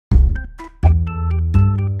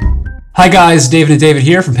Hi guys, David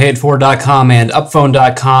here from Payette4.com and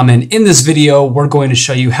Upphone.com, and in this video we're going to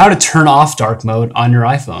show you how to turn off dark mode on your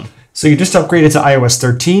iPhone. So you just upgraded to iOS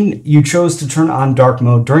 13, you chose to turn on dark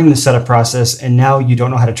mode during the setup process, and now you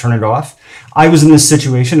don't know how to turn it off. I was in this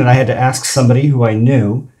situation and I had to ask somebody who I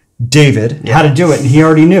knew, David, how to do it, and he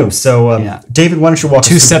already knew. So David, why don't you walk us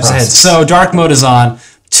through the process? 2 steps ahead. So dark mode is on.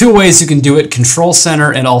 2 ways you can do it: Control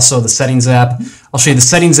Center and also the Settings app. I'll show you the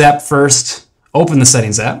Settings app first. Open the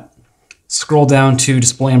Settings app. Scroll down to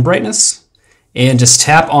Display and Brightness, and just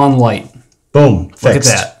tap on Light. Boom, Look fixed.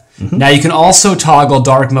 at that. Now you can also toggle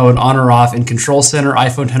dark mode on or off in Control Center,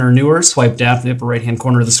 iPhone 10 or newer. Swipe down from the upper right-hand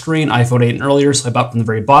corner of the screen. iPhone 8 and earlier, swipe up from the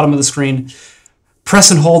very bottom of the screen.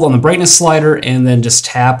 Press and hold on the brightness slider, and then just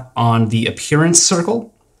tap on the appearance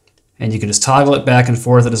circle. And you can just toggle it back and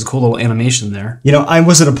forth. It has a cool little animation there. You know, I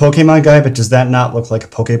wasn't a Pokemon guy, but does that not look like a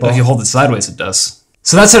Pokeball? If you hold it sideways, it does.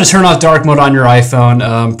 So that's how to turn off dark mode on your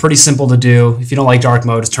iPhone. Pretty simple to do. If you don't like dark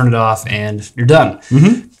mode, just turn it off and you're done.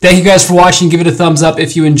 Thank you guys for watching. Give it a thumbs up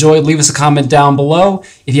if you enjoyed. Leave us a comment down below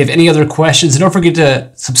if you have any other questions. And don't forget to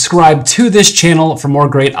subscribe to this channel for more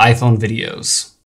great iPhone videos.